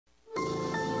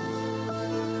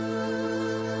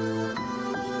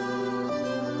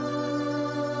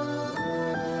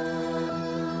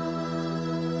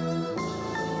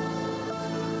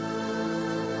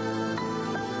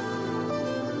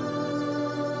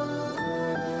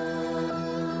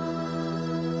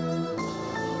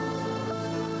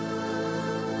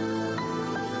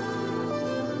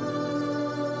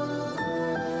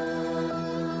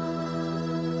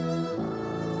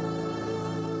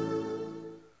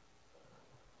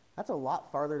That's a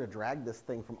lot farther to drag this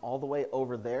thing from all the way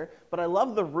over there. But I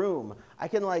love the room. I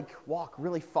can walk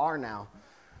really far now.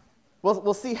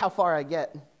 We'll see how far I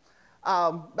get.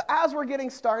 But as we're getting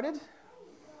started,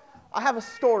 I have a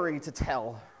story to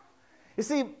tell. You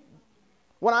see,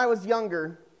 when I was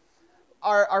younger,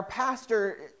 our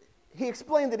pastor, he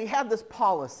explained that he had this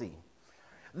policy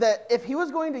that if he was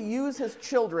going to use his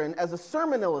children as a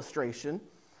sermon illustration,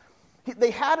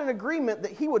 they had an agreement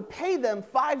that he would pay them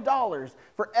 $5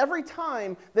 for every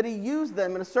time that he used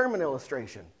them in a sermon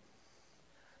illustration.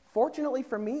 Fortunately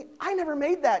for me, I never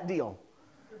made that deal.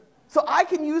 So I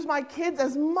can use my kids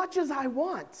as much as I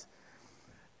want.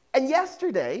 And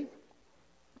yesterday,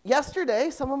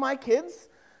 some of my kids,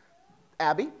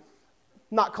 Abby,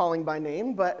 not calling by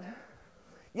name, but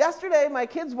yesterday my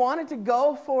kids wanted to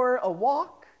go for a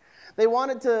walk. They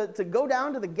wanted to go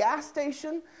down to the gas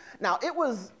station. Now, it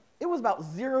was about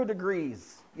 0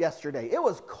 degrees yesterday. It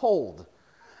was cold.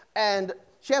 And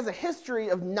she has a history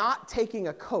of not taking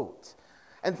a coat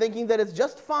and thinking that it's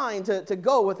just fine to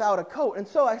go without a coat. And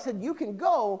so I said, you can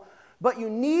go, but you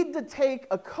need to take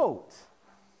a coat.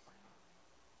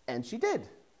 And she did.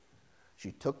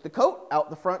 She took the coat out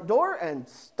the front door and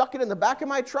stuck it in the back of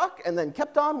my truck and then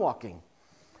kept on walking.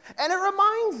 And it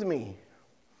reminds me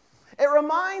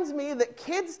that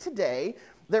kids today,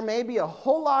 there may be a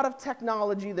whole lot of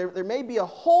technology, there may be a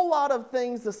whole lot of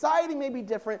things, society may be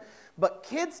different, but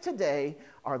kids today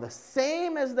are the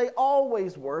same as they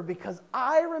always were, because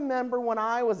I remember when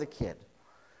I was a kid.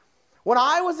 When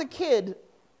I was a kid,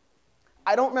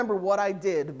 I don't remember what I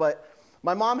did, but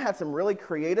my mom had some really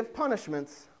creative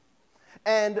punishments,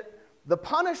 and the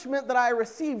punishment that I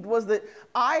received was that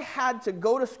I had to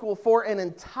go to school for an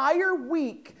entire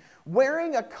week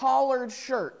wearing a collared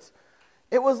shirt.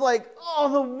 It was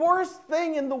the worst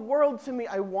thing in the world to me.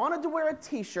 I wanted to wear a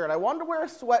t-shirt. I wanted to wear a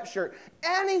sweatshirt.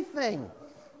 Anything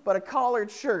but a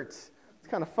collared shirt. It's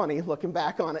kind of funny looking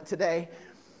back on it today.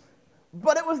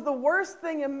 But it was the worst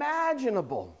thing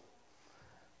imaginable.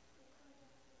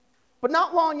 But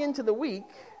not long into the week,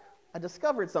 I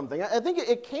discovered something. I think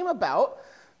it came about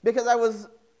because I was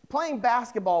playing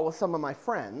basketball with some of my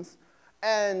friends.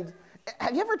 And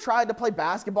have you ever tried to play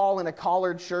basketball in a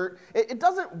collared shirt? It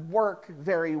doesn't work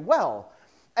very well.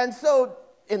 And so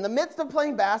in the midst of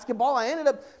playing basketball, I ended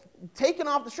up taking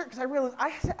off the shirt because I realized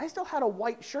I still had a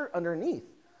white shirt underneath.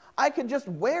 I could just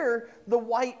wear the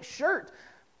white shirt.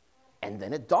 And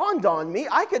then it dawned on me,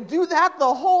 I could do that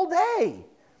the whole day.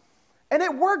 And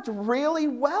it worked really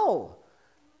well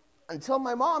until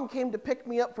my mom came to pick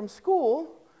me up from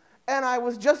school and I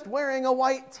was just wearing a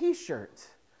white t-shirt.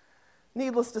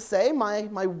 Needless to say,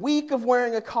 my week of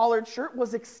wearing a collared shirt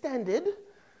was extended,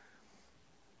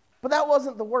 but that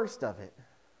wasn't the worst of it.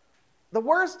 The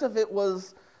worst of it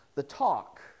was the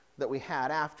talk that we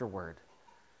had afterward,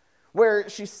 where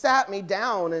she sat me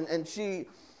down and she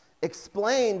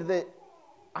explained that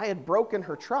I had broken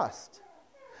her trust,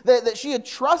 that she had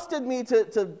trusted me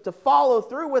to follow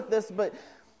through with this, but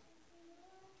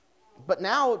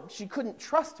now she couldn't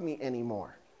trust me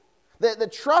anymore. The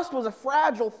trust was a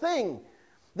fragile thing,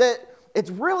 that it's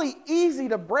really easy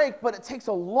to break, but it takes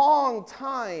a long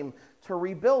time to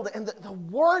rebuild it. And the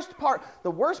worst part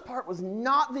was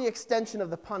not the extension of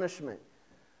the punishment.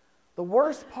 The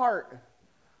worst part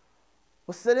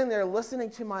was sitting there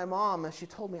listening to my mom as she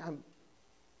told me, I'm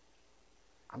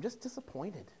just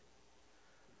disappointed.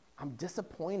 I'm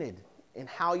disappointed in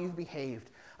how you've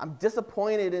behaved. I'm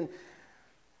disappointed in,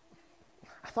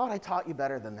 I thought I taught you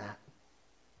better than that.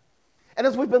 And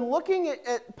as we've been looking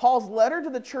at Paul's letter to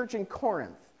the church in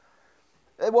Corinth,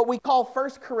 what we call 1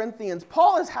 Corinthians,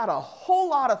 Paul has had a whole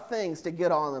lot of things to get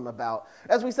on them about.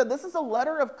 As we said, this is a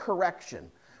letter of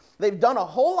correction. They've done a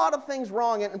whole lot of things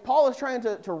wrong, and Paul is trying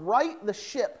to right the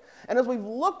ship. And as we've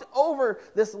looked over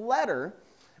this letter,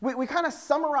 we kind of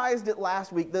summarized it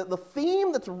last week. The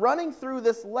theme that's running through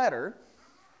this letter,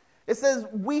 it says,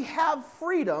 we have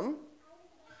freedom,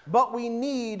 but we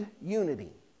need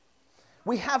unity.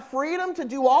 We have freedom to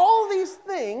do all these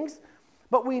things,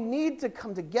 but we need to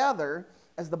come together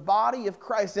as the body of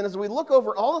Christ. And as we look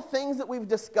over all the things that we've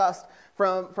discussed,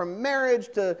 from marriage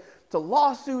to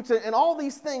lawsuits and all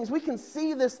these things, we can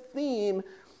see this theme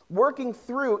working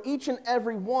through each and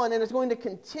every one, and it's going to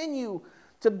continue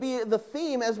to be the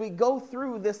theme as we go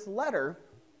through this letter.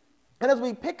 And as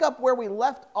we pick up where we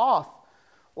left off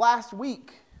last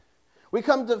week, we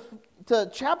come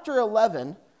to chapter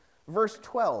 11, verse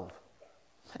 12.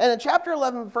 And in chapter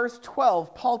 11, verse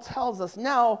 12, Paul tells us,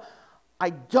 now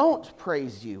I don't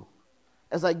praise you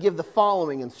as I give the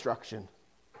following instruction,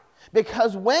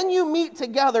 because when you meet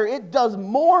together, it does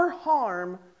more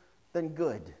harm than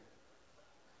good.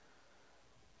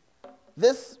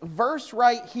 This verse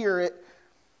right here, it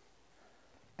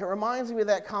reminds me of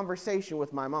that conversation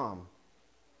with my mom,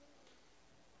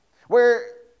 where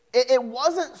it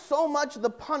wasn't so much the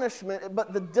punishment,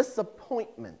 but the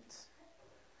disappointment.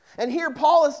 And here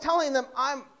Paul is telling them,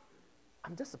 I'm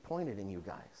disappointed in you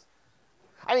guys.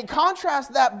 I mean,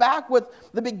 contrast that back with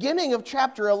the beginning of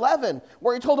chapter 11,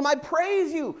 where he told them, I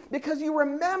praise you because you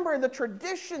remember the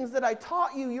traditions that I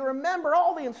taught you. You remember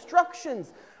all the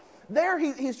instructions. There,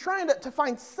 he's trying to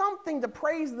find something to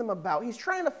praise them about. He's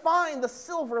trying to find the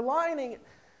silver lining.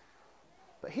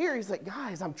 But here he's like,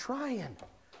 guys, I'm trying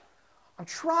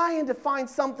to find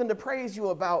something to praise you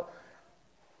about.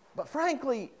 But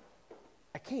frankly,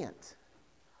 I can't.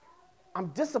 I'm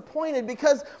disappointed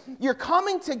because you're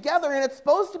coming together and it's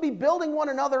supposed to be building one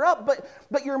another up,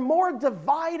 but you're more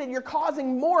divided. You're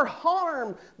causing more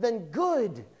harm than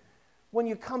good when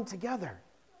you come together.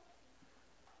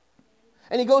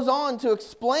 And he goes on to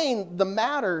explain the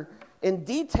matter in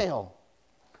detail,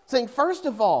 saying, first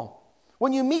of all,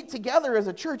 when you meet together as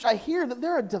a church, I hear that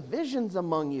there are divisions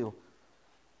among you,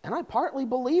 and I partly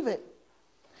believe it.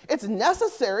 It's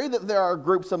necessary that there are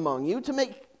groups among you to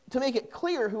make it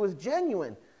clear who is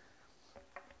genuine.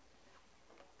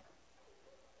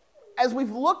 As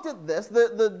we've looked at this,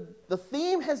 the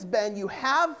theme has been you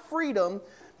have freedom,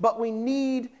 but we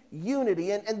need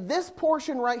unity. And this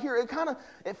portion right here,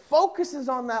 it focuses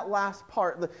on that last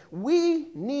part. We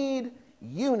need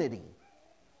unity.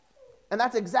 And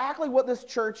that's exactly what this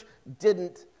church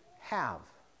didn't have.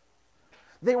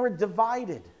 They were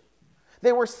divided.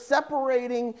 They were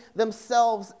separating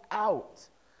themselves out.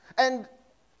 And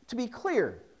to be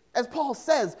clear, as Paul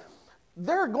says,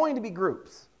 there are going to be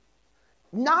groups.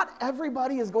 Not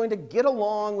everybody is going to get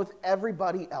along with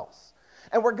everybody else.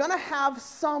 And we're going to have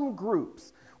some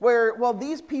groups where, well,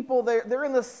 these people, they're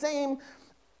in the same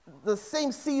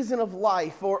season of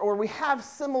life, or we have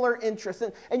similar interests.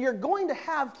 And you're going to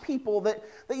have people that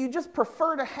you just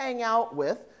prefer to hang out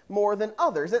with more than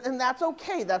others. And that's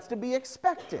okay. That's to be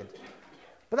expected.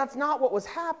 But that's not what was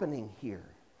happening here.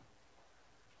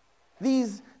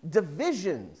 These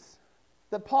divisions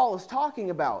that Paul is talking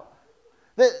about,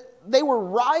 that they were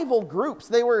rival groups.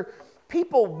 They were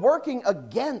people working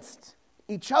against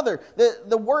each other.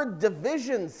 The word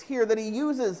divisions here that he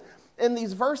uses in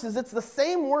these verses, it's the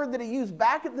same word that he used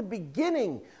back at the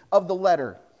beginning of the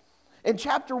letter in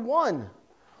chapter 1,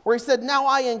 where he said, now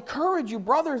I encourage you,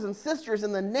 brothers and sisters,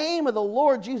 in the name of the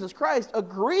Lord Jesus Christ,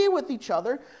 agree with each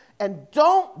other and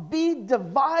don't be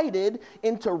divided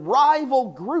into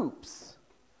rival groups.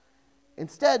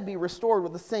 Instead, be restored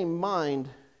with the same mind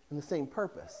and the same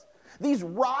purpose. These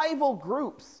rival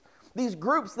groups, these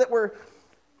groups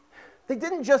they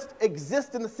didn't just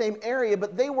exist in the same area,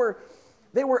 but they were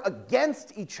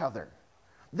against each other.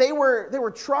 They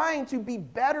were trying to be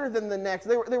better than the next.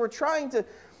 They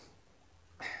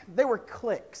were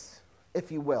cliques,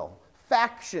 if you will,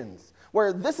 factions,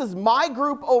 where this is my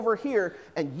group over here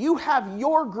and you have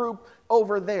your group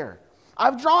over there.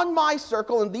 I've drawn my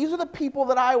circle and these are the people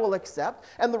that I will accept.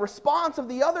 And the response of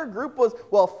the other group was,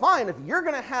 well, fine, if you're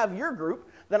going to have your group,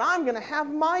 then I'm going to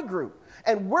have my group.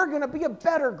 And we're going to be a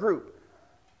better group.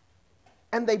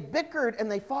 And they bickered and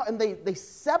they fought and they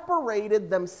separated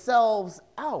themselves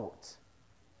out.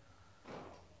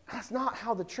 That's not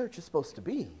how the church is supposed to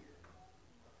be.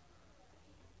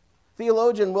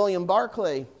 Theologian William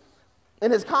Barclay,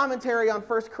 in his commentary on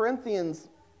 1 Corinthians,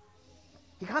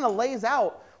 he kind of lays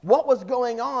out what was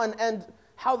going on and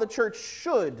how the church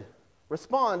should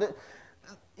respond.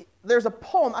 There's a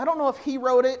poem. I don't know if he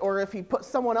wrote it or if he put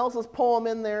someone else's poem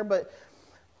in there, but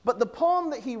the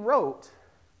poem that he wrote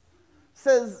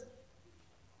says,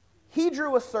 he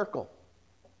drew a circle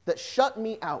that shut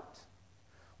me out.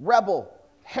 Rebel,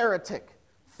 heretic,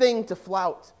 thing to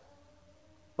flout.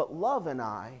 But love and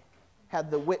I had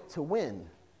the wit to win.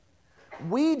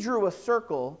 We drew a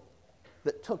circle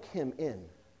that took him in.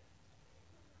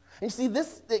 And you see,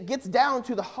 it gets down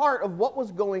to the heart of what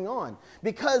was going on.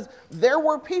 Because there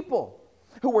were people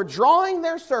who were drawing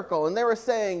their circle and they were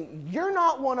saying, you're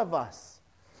not one of us.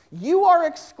 You are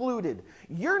excluded.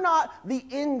 You're not the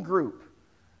in group.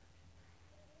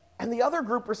 And the other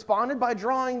group responded by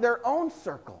drawing their own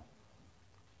circle.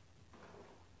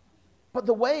 But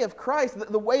the way of Christ,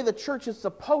 the way the church is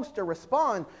supposed to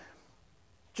respond,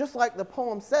 just like the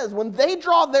poem says, when they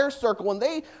draw their circle,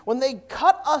 when they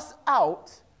cut us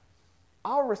out,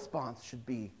 our response should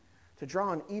be to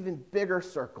draw an even bigger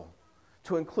circle,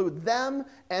 to include them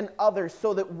and others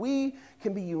so that we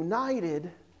can be united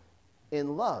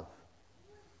in love.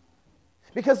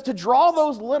 Because to draw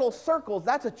those little circles,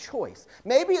 that's a choice.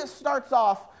 Maybe it starts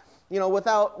off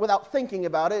without thinking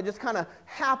about it. It just kind of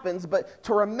happens. But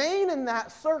to remain in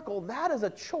that circle, that is a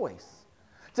choice.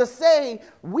 To say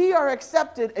we are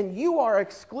accepted and you are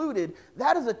excluded,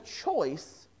 that is a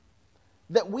choice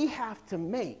that we have to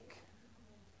make.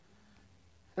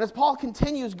 And as Paul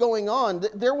continues going on,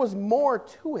 there was more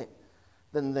to it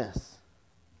than this.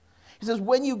 He says,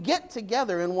 when you get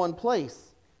together in one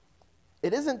place,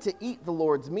 it isn't to eat the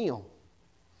Lord's meal.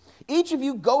 Each of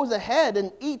you goes ahead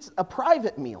and eats a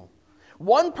private meal.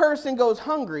 One person goes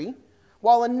hungry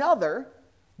while another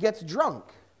gets drunk.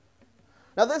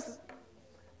 Now this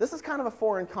is kind of a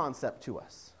foreign concept to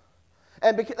us.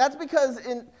 And that's because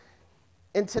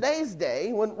in today's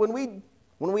day, when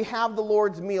we have the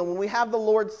Lord's meal, when we have the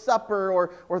Lord's Supper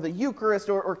or the Eucharist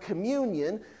or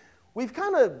communion, we've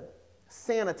kind of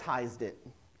sanitized it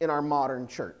in our modern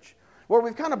church, where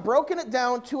we've kind of broken it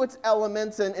down to its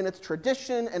elements and its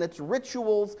tradition and its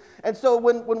rituals. And so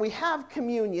when we have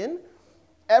communion,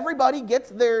 everybody gets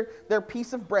their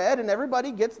piece of bread and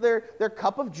everybody gets their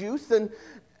cup of juice, and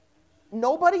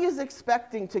nobody is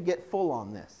expecting to get full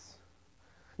on this.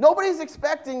 Nobody's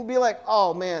expecting to be like,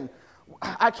 oh man,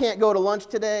 I can't go to lunch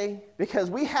today because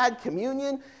we had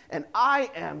communion and I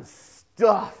am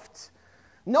stuffed.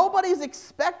 Nobody's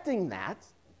expecting that,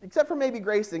 except for maybe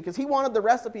Grayson, because he wanted the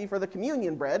recipe for the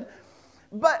communion bread.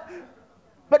 But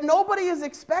nobody is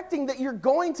expecting that you're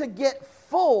going to get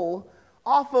full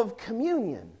off of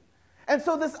communion. And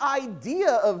so this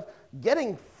idea of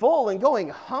getting full and going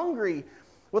hungry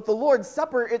with the Lord's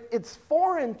Supper, it's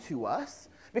foreign to us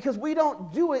because we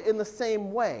don't do it in the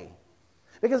same way.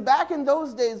 Because back in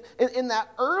those days, in that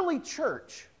early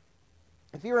church,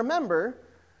 if you remember,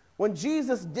 when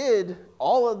Jesus did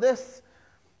all of this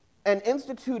and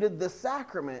instituted this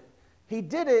sacrament, he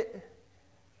did it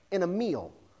in a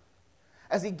meal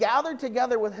as he gathered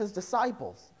together with his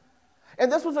disciples.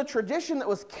 And this was a tradition that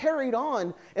was carried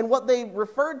on in what they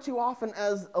referred to often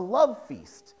as a love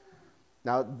feast.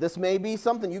 Now, this may be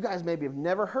something, you guys maybe have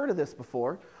never heard of this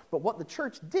before, but what the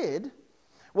church did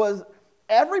was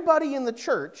everybody in the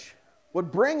church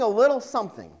would bring a little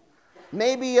something,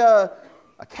 maybe a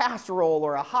casserole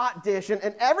or a hot dish, and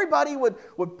everybody would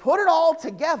put it all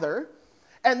together,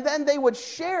 and then they would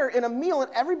share in a meal,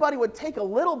 and everybody would take a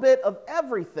little bit of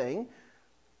everything,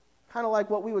 kind of like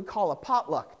what we would call a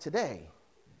potluck today.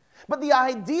 But the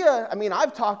idea,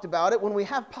 I've talked about it, when we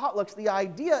have potlucks, the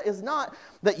idea is not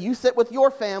that you sit with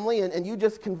your family and you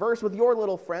just converse with your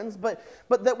little friends, but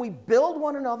that we build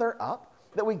one another up,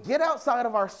 that we get outside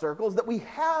of our circles, that we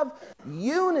have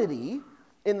unity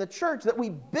in the church, that we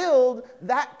build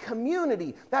that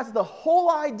community. That's the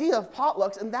whole idea of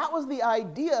potlucks, and that was the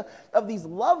idea of these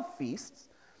love feasts,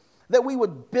 that we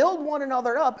would build one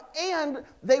another up, and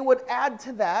they would add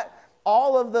to that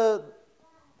all of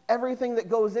everything that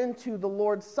goes into the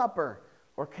Lord's Supper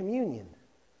or communion.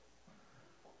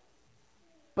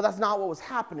 But that's not what was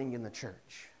happening in the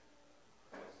church.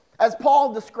 As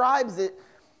Paul describes it,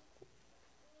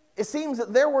 it seems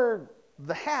that there were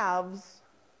the haves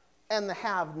and the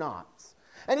have-nots.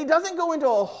 And he doesn't go into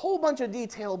a whole bunch of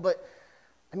detail, but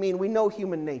we know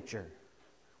human nature.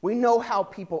 We know how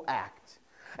people act.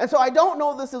 And so I don't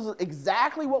know if this is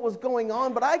exactly what was going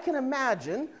on, but I can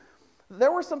imagine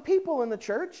there were some people in the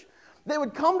church. They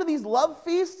would come to these love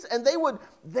feasts and they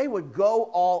would go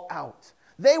all out.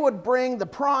 They would bring the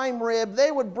prime rib.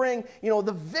 They would bring,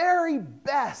 the very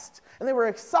best. And they were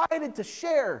excited to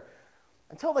share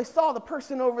until they saw the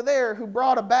person over there who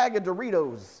brought a bag of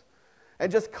Doritos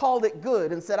and just called it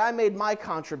good and said, I made my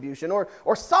contribution.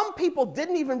 Or some people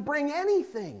didn't even bring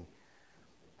anything.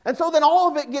 And so then all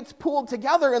of it gets pooled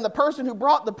together, and the person who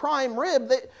brought the prime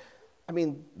rib,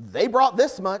 they brought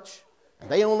this much.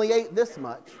 They only ate this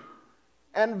much.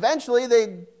 And eventually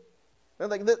they're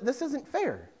like, this isn't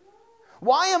fair.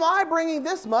 Why am I bringing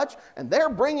this much and they're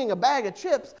bringing a bag of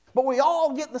chips, but we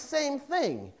all get the same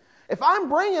thing? If I'm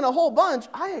bringing a whole bunch,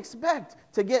 I expect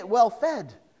to get well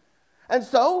fed. And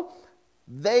so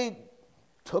they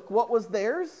took what was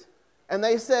theirs and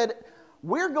they said,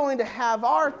 we're going to have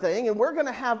our thing and we're going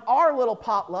to have our little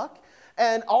potluck,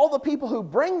 and all the people who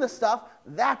bring the stuff,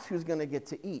 that's who's going to get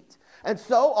to eat. And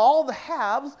so all the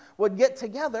haves would get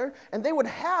together and they would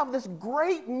have this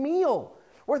great meal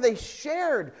where they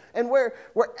shared and where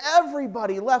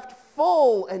everybody left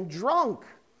full and drunk.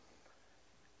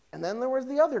 And then there was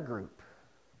the other group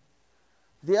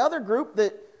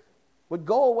that would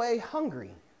go away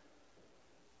hungry.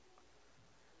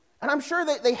 And I'm sure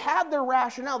they had their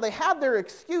rationale, they had their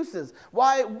excuses,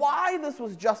 why this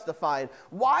was justified,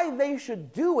 why they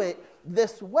should do it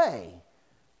this way.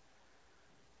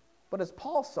 But as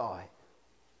Paul saw it,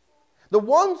 the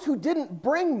ones who didn't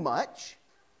bring much,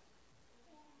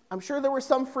 I'm sure there were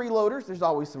some freeloaders. There's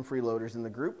always some freeloaders in the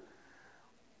group.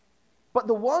 But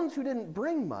the ones who didn't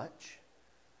bring much,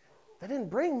 they didn't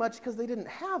bring much because they didn't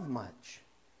have much.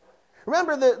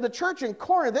 Remember, the church in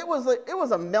Corinth, it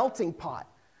was a melting pot.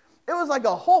 It was like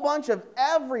a whole bunch of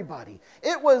everybody.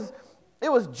 It was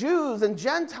Jews and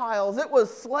Gentiles. It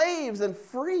was slaves and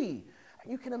free.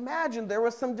 You can imagine there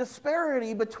was some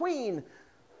disparity between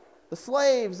the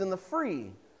slaves and the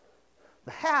free,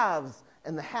 the haves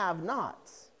and the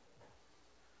have-nots.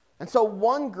 And so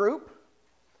one group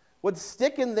would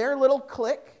stick in their little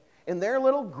clique, in their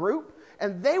little group,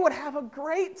 and they would have a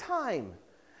great time.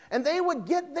 And they would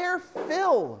get their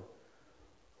fill,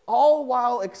 all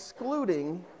while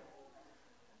excluding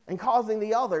and causing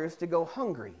the others to go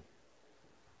hungry.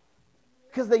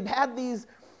 Because they had these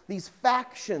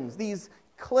factions, these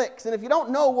cliques. And if you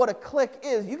don't know what a clique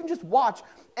is, you can just watch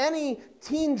any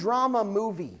teen drama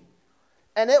movie.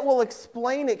 And it will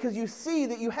explain it, because you see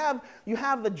that you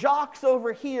have the jocks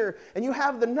over here, and you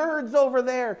have the nerds over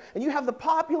there, and you have the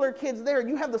popular kids there, and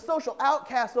you have the social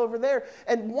outcasts over there,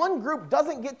 and one group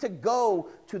doesn't get to go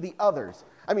to the others.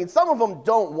 I mean, some of them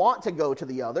don't want to go to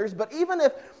the others, but even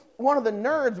if one of the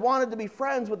nerds wanted to be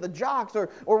friends with the jocks,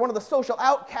 or one of the social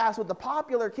outcasts with the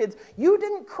popular kids, you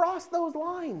didn't cross those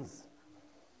lines,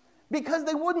 because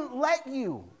they wouldn't let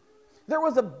you. There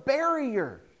was a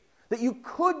barrier that you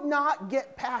could not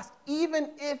get past, even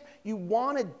if you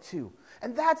wanted to.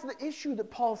 And that's the issue that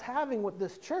Paul's having with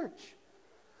this church.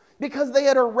 Because they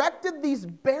had erected these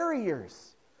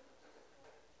barriers.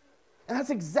 And that's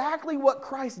exactly what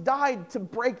Christ died to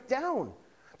break down.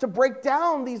 To break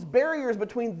down these barriers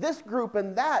between this group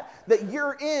and that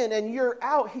you're in and you're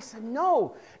out. He said,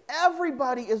 no,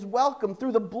 everybody is welcome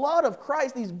through the blood of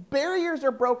Christ. These barriers are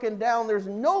broken down. There's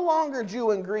no longer Jew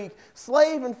and Greek,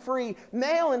 slave and free,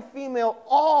 male and female.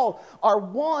 All are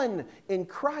one in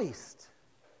Christ.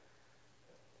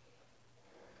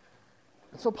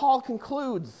 And so Paul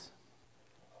concludes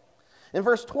in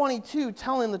verse 22,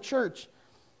 telling the church,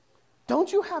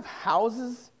 don't you have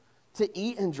houses to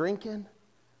eat and drink in?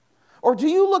 Or do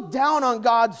you look down on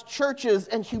God's churches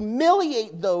and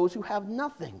humiliate those who have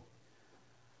nothing?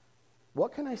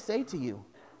 What can I say to you?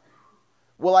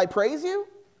 Will I praise you?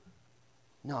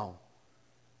 No.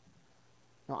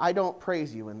 No, I don't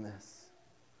praise you in this.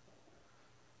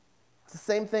 It's the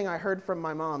same thing I heard from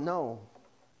my mom. No.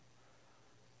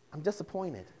 I'm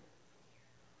disappointed.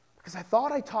 Because I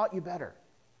thought I taught you better.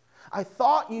 I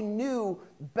thought you knew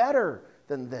better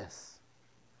than this.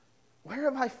 Where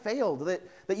have I failed that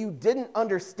you didn't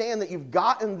understand that you've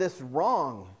gotten this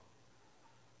wrong?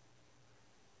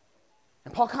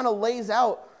 And Paul kind of lays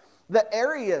out the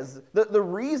areas, the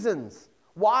reasons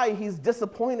why he's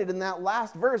disappointed in that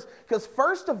last verse. Because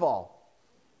first of all,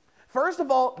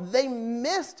 they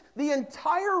missed the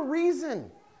entire reason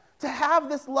to have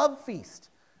this love feast.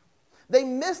 They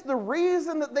missed the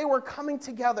reason that they were coming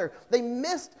together. They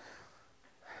missed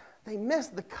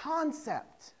the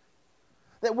concept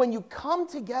that when you come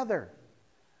together,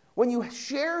 when you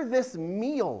share this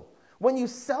meal, when you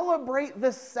celebrate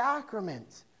this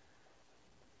sacrament,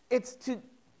 it's to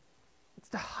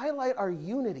highlight our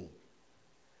unity.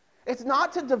 It's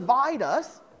not to divide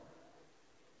us.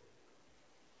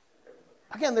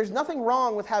 Again, there's nothing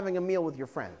wrong with having a meal with your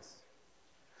friends.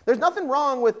 There's nothing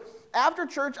wrong with, after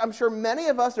church, I'm sure many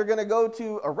of us are going to go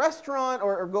to a restaurant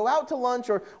or go out to lunch,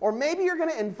 or maybe you're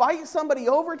going to invite somebody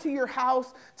over to your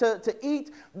house to eat.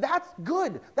 That's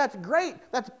good. That's great.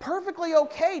 That's perfectly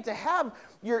okay to have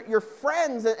your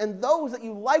friends and those that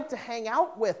you like to hang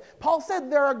out with. Paul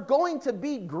said there are going to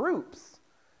be groups.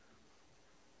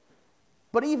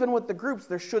 But even with the groups,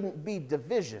 there shouldn't be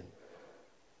division.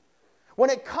 When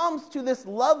it comes to this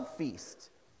love feast,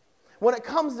 when it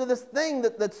comes to this thing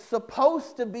that's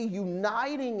supposed to be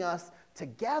uniting us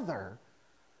together,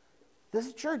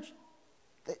 this church,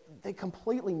 they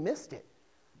completely missed it.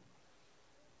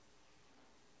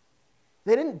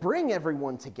 They didn't bring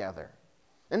everyone together.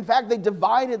 In fact, they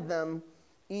divided them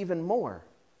even more.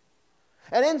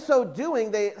 And in so doing,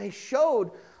 they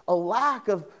showed a lack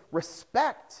of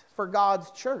respect for God's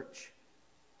church.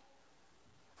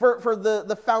 For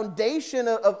the foundation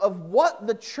of what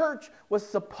the church was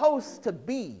supposed to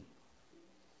be.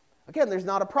 Again, there's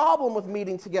not a problem with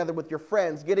meeting together with your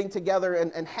friends, getting together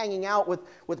and hanging out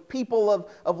with people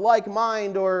of like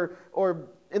mind or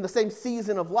in the same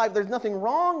season of life. There's nothing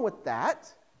wrong with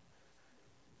that.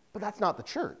 But that's not the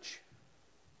church.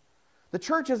 The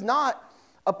church is not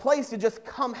a place to just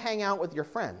come hang out with your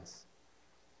friends.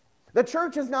 The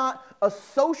church is not a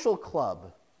social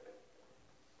club.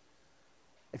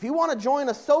 If you want to join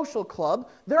a social club,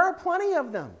 there are plenty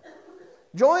of them.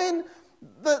 Join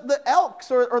the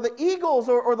elks or the eagles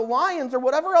or the lions or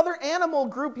whatever other animal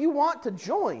group you want to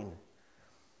join.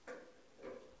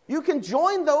 You can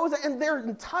join those, and their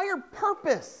entire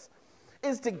purpose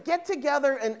is to get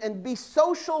together and be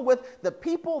social with the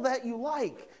people that you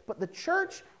like. But the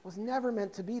church was never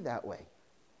meant to be that way.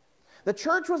 The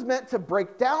church was meant to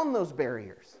break down those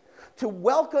barriers, to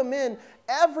welcome in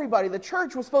everybody. The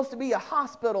church was supposed to be a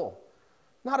hospital,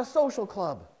 not a social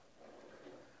club.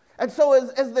 And so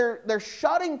as they're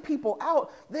shutting people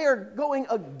out, they are going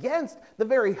against the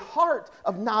very heart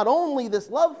of not only this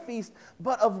love feast,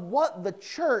 but of what the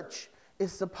church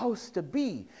is supposed to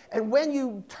be. And when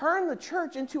you turn the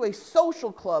church into a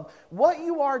social club, what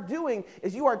you are doing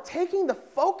is you are taking the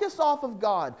focus off of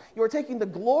God. You are taking the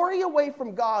glory away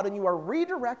from God, and you are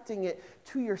redirecting it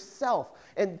to yourself.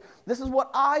 And this is what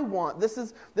I want. This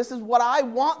is what I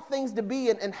want things to be,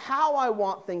 and how I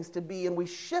want things to be. And we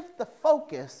shift the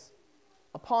focus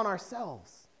upon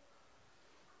ourselves.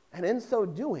 And in so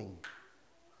doing,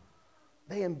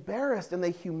 they embarrassed and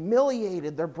they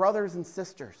humiliated their brothers and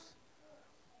sisters.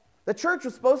 The church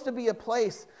was supposed to be a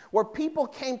place where people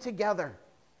came together,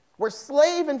 where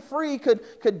slave and free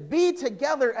could be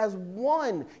together as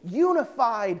one,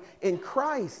 unified in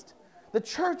Christ. The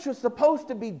church was supposed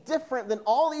to be different than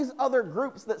all these other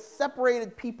groups that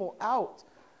separated people out.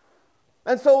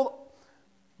 And so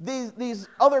these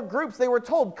other groups, they were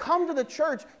told, come to the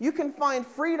church. You can find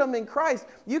freedom in Christ.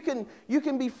 You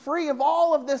can be free of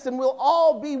all of this, and we'll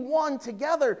all be one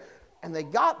together. And they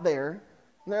got there,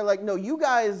 and they're like, no, you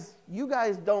guys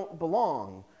don't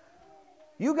belong.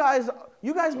 You guys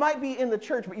might be in the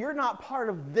church, but you're not part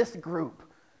of this group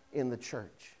in the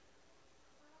church.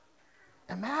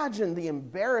 Imagine the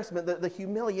embarrassment, the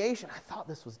humiliation. I thought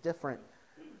this was different,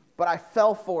 but I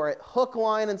fell for it. Hook,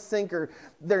 line, and sinker.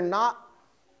 They're not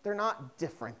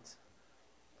different.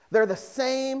 They're the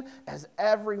same as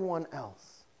everyone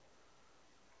else.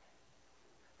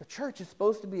 The church is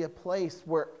supposed to be a place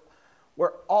where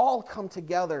all come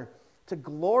together to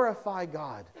glorify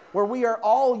God, where we are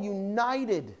all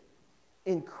united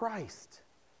in Christ.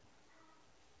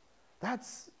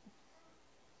 That's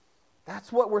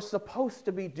what we're supposed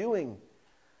to be doing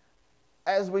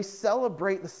as we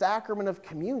celebrate the sacrament of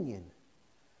communion.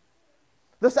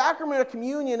 The sacrament of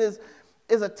communion is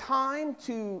a time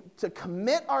to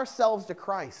commit ourselves to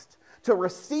Christ, to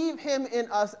receive Him in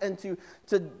us, and to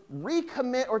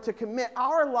recommit or to commit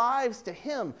our lives to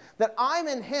Him, that I'm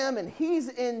in Him and He's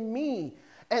in me.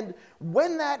 And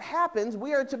when that happens,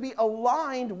 we are to be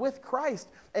aligned with Christ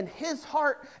and His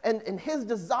heart and His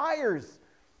desires.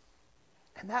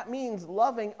 And that means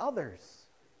loving others.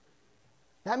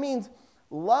 That means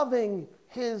loving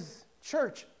His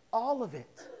church, all of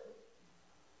it.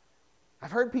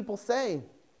 I've heard people say,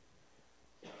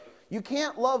 you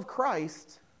can't love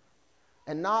Christ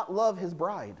and not love His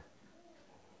bride.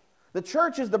 The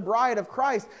church is the bride of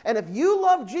Christ. And if you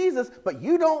love Jesus, but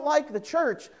you don't like the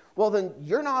church, well, then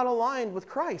you're not aligned with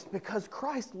Christ, because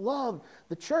Christ loved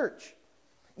the church.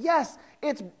 Yes,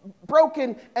 it's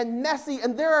broken and messy,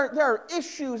 and there are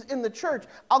issues in the church.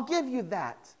 I'll give you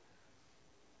that.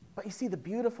 But you see, the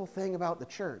beautiful thing about the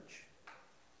church,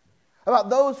 about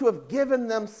those who have given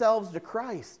themselves to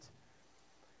Christ,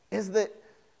 is that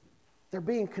they're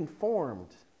being conformed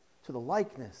to the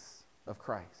likeness of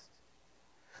Christ.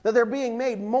 That they're being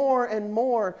made more and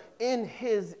more in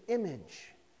His image.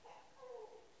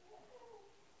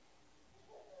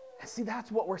 And see,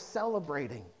 that's what we're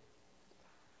celebrating.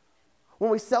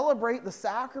 When we celebrate the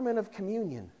sacrament of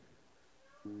communion,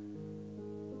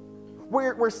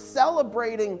 we're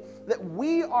celebrating that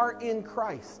we are in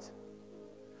Christ.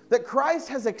 That Christ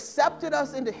has accepted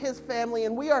us into His family,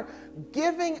 and we are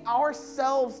giving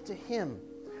ourselves to Him,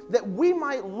 that we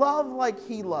might love like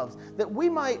He loves, that we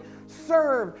might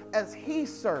serve as He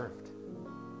served,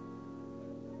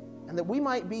 and that we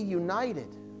might be united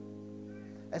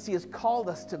as He has called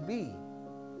us to be.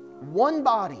 One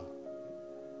body.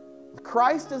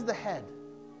 Christ is the head.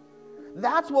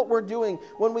 That's what we're doing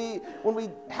when we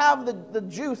have the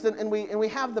juice and we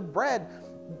have the bread.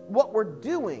 What we're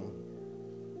doing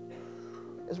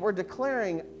is we're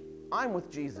declaring, I'm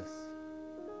with Jesus.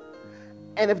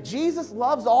 And if Jesus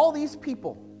loves all these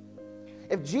people,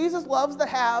 if Jesus loves the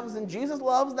haves and Jesus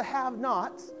loves the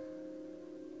have-nots,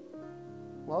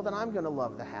 well, then I'm going to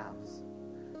love the haves.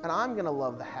 And I'm going to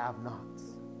love the have-nots.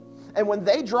 And when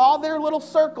they draw their little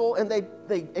circle and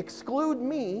they exclude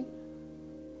me,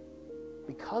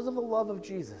 because of the love of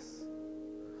Jesus,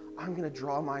 I'm going to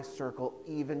draw my circle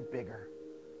even bigger.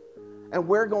 And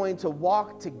we're going to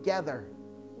walk together,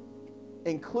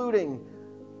 including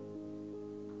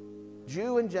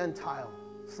Jew and Gentile,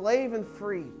 slave and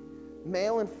free,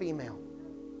 male and female,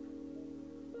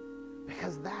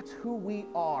 because that's who we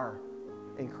are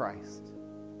in Christ.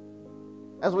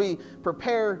 As we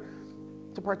prepare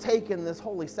to partake in this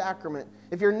holy sacrament,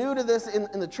 if you're new to this,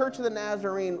 in the Church of the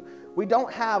Nazarene, we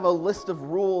don't have a list of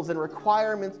rules and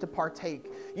requirements to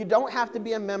partake. You don't have to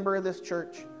be a member of this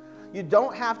church. You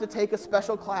don't have to take a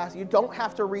special class. You don't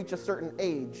have to reach a certain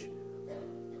age.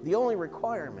 The only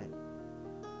requirement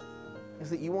is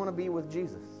that you want to be with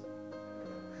Jesus.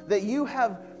 That you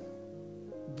have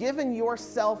given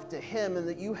yourself to Him and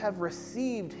that you have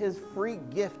received His free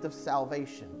gift of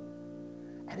salvation.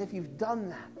 And if you've done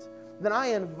that, then I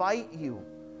invite you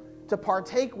to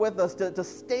partake with us, to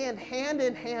stand hand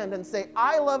in hand and say,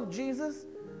 I love Jesus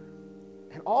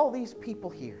and all these people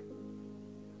here.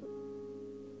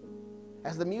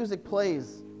 As the music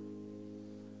plays,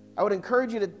 I would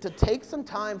encourage you to take some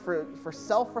time for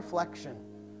self-reflection,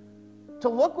 to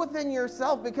look within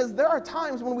yourself, because there are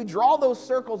times when we draw those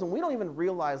circles and we don't even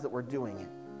realize that we're doing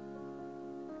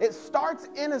it. It starts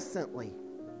innocently.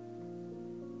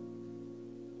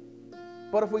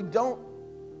 But if we don't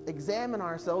examine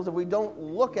ourselves, if we don't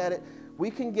look at it,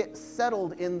 we can get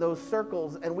settled in those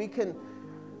circles and we can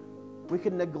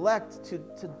neglect to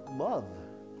love.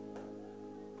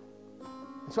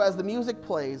 So as the music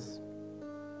plays,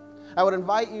 I would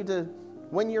invite you to,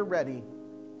 when you're ready,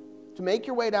 to make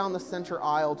your way down the center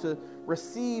aisle to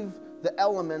receive the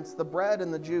elements, the bread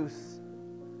and the juice.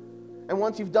 And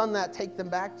once you've done that, take them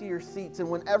back to your seats. And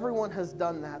when everyone has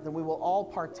done that, then we will all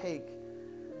partake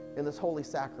in this holy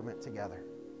sacrament together.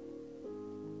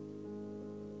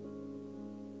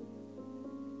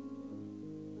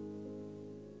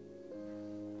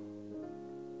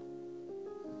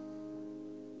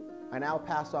 I now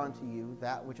pass on to you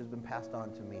that which has been passed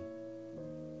on to me.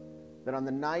 That on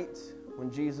the night when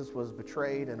Jesus was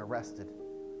betrayed and arrested,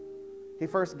 He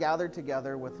first gathered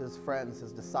together with His friends,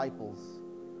 His disciples,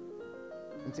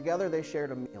 and together they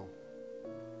shared a meal.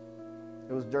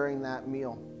 It was during that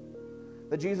meal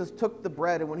that Jesus took the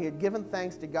bread, and when He had given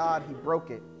thanks to God, He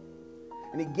broke it,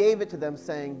 and He gave it to them,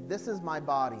 saying, "This is my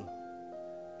body,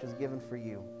 which is given for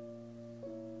you.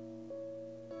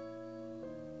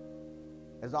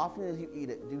 As often as you eat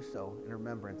it, do so in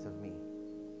remembrance of me."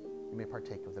 You may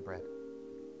partake of the bread.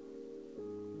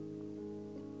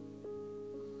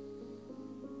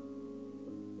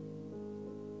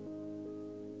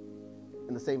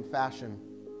 In the same fashion,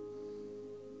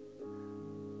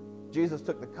 Jesus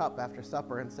took the cup after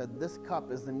supper and said, "This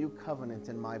cup is the new covenant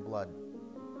in my blood.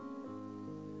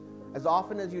 As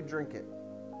often as you drink it,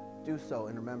 do so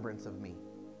in remembrance of me."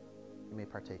 You may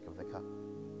partake of the cup.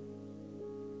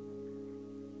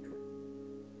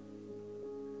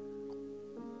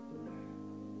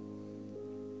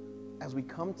 As we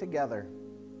come together,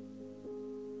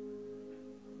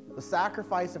 the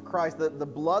sacrifice of Christ, the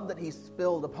blood that He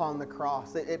spilled upon the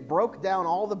cross, it broke down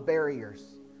all the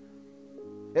barriers.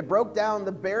 It broke down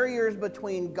the barriers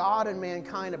between God and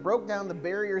mankind. It broke down the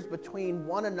barriers between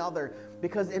one another,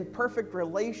 because in perfect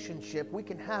relationship, we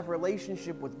can have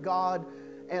relationship with God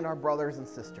and our brothers and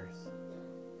sisters.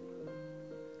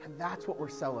 And that's what we're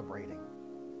celebrating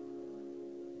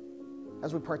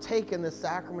as we partake in this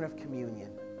sacrament of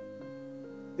communion.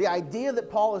 The idea that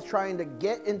Paul is trying to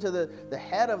get into the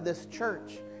head of this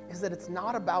church is that it's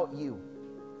not about you.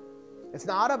 It's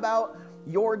not about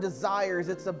your desires.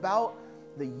 It's about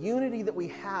the unity that we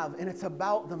have, and it's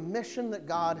about the mission that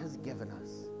God has given us.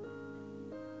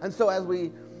 And so as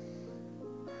we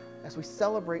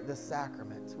celebrate this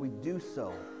sacrament, we do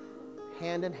so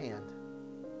hand in hand,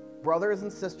 brothers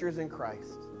and sisters in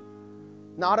Christ.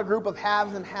 Not a group of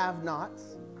haves and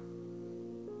have-nots,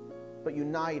 but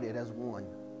united as one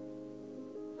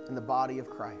in the body of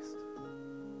Christ.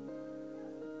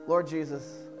 Lord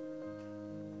Jesus,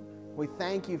 we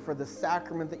thank you for the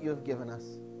sacrament that you have given us.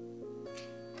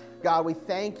 God, we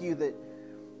thank you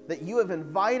that you have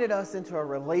invited us into a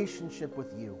relationship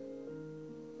with you.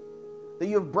 That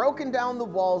you have broken down the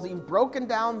walls, that you've broken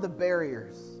down the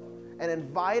barriers and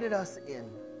invited us in.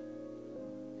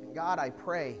 And God, I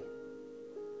pray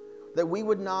that we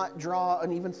would not draw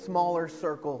an even smaller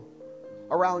circle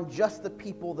around just the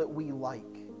people that we like.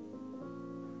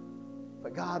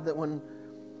 But God, that when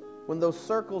those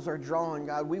circles are drawn,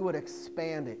 God, we would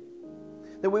expand it.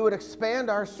 That we would expand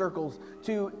our circles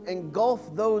to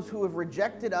engulf those who have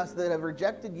rejected us, that have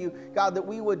rejected you. God, that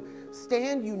we would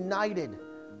stand united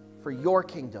for your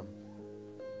kingdom.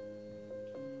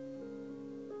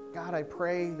 God, I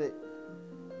pray that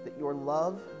your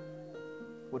love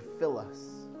would fill us.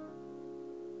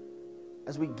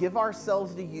 As we give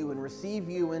ourselves to you and receive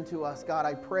you into us, God,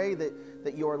 I pray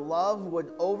that your love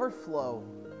would overflow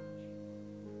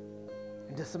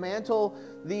dismantle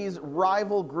these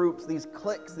rival groups, these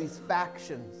cliques, these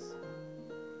factions,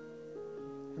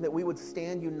 and that we would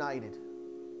stand united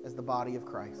as the body of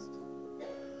Christ.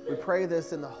 We pray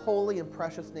this in the holy and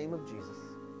precious name of Jesus.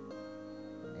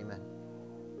 Amen.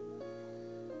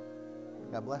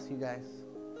 God bless you guys.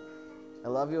 I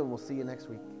love you, and we'll see you next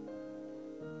week.